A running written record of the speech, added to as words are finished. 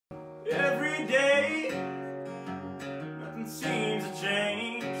every day. Nothing seems to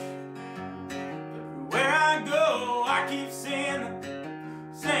change. Everywhere I go, I keep seeing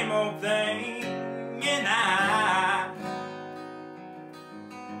the same old thing, and I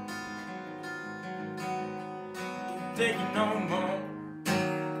can't take it no more.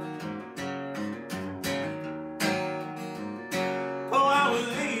 Oh, I would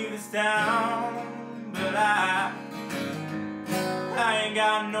leave this town, but I ain't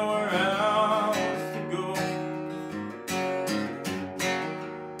got nowhere else to go.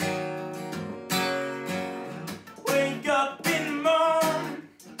 Wake up in the morning,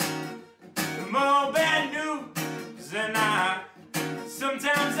 more bad news, and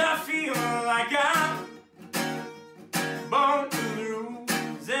sometimes I feel like I'm born to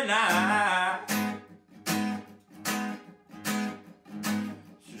lose, and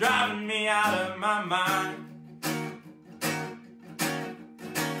it's driving me out of my mind.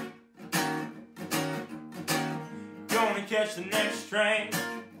 Gonna catch the next train,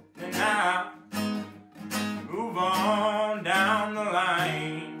 and I move on down the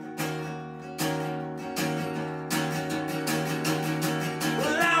line.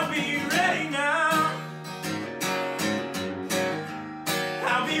 Well, I'll be ready now.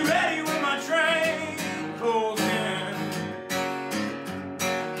 I'll be ready when my train pulls in.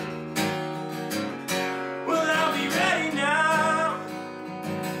 Well, I'll be ready now.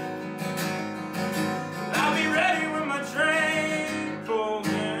 I'll be ready when my train pulls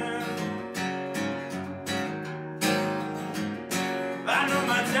in. I know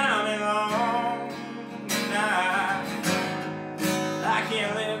my time ain't long, and I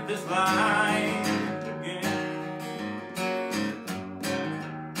can't live this life again.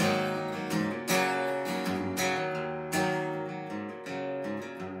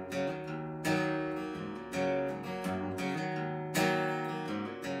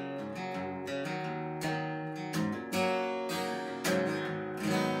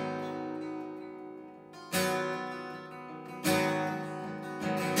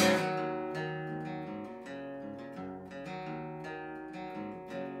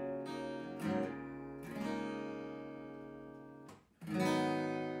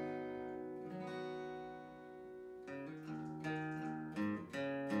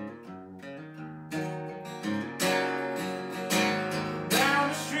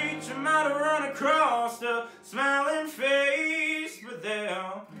 Across a smiling face, but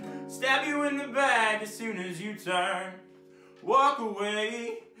they'll stab you in the back as soon as you turn, walk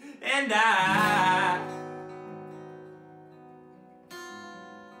away, and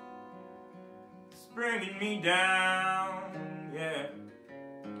it's bringing me down, yeah.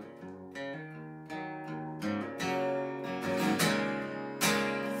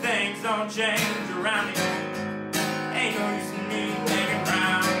 Things don't change around here.